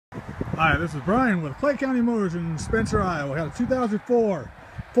Hi, this is Brian with Clay County Motors in Spencer, Iowa. We have a 2004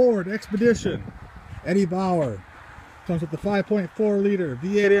 Ford Expedition Eddie Bauer. Comes with the 5.4 liter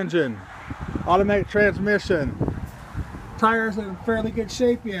V8 engine, automatic transmission. Tires are in fairly good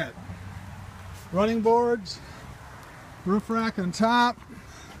shape yet. Running boards, roof rack on top.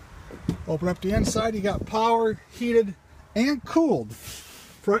 Open up the inside, you got power, heated, and cooled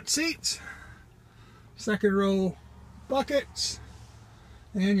front seats. Second row buckets.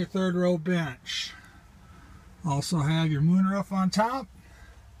 And your third row bench. Also have your moonroof on top.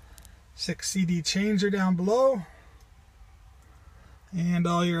 6 CD changer down below. And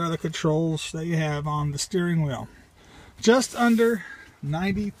all your other controls that you have on the steering wheel. Just under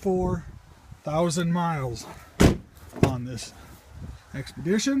 94,000 miles on this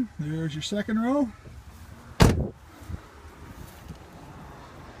Expedition. There's your second row.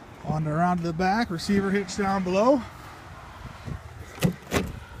 Wander around to the back, receiver hitch down below.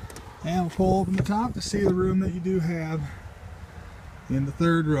 And we'll pull open the top to see the room that you do have in the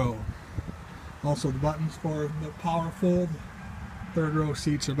third row. Also the buttons for the power fold. Third row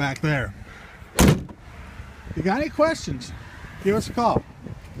seats are back there. If you got any questions, give us a call.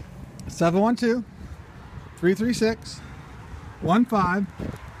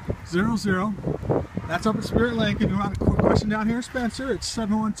 712-336-1500. That's up at Spirit Lake. If you want a quick question down here in Spencer, it's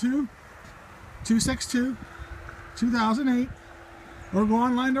 712-262-2008. Or go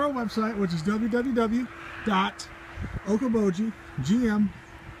online to our website, which is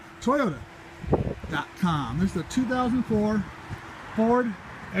www.okobojigmtoyota.com. This is the 2004 Ford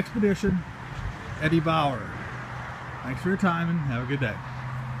Expedition Eddie Bauer. Thanks for your time and have a good day.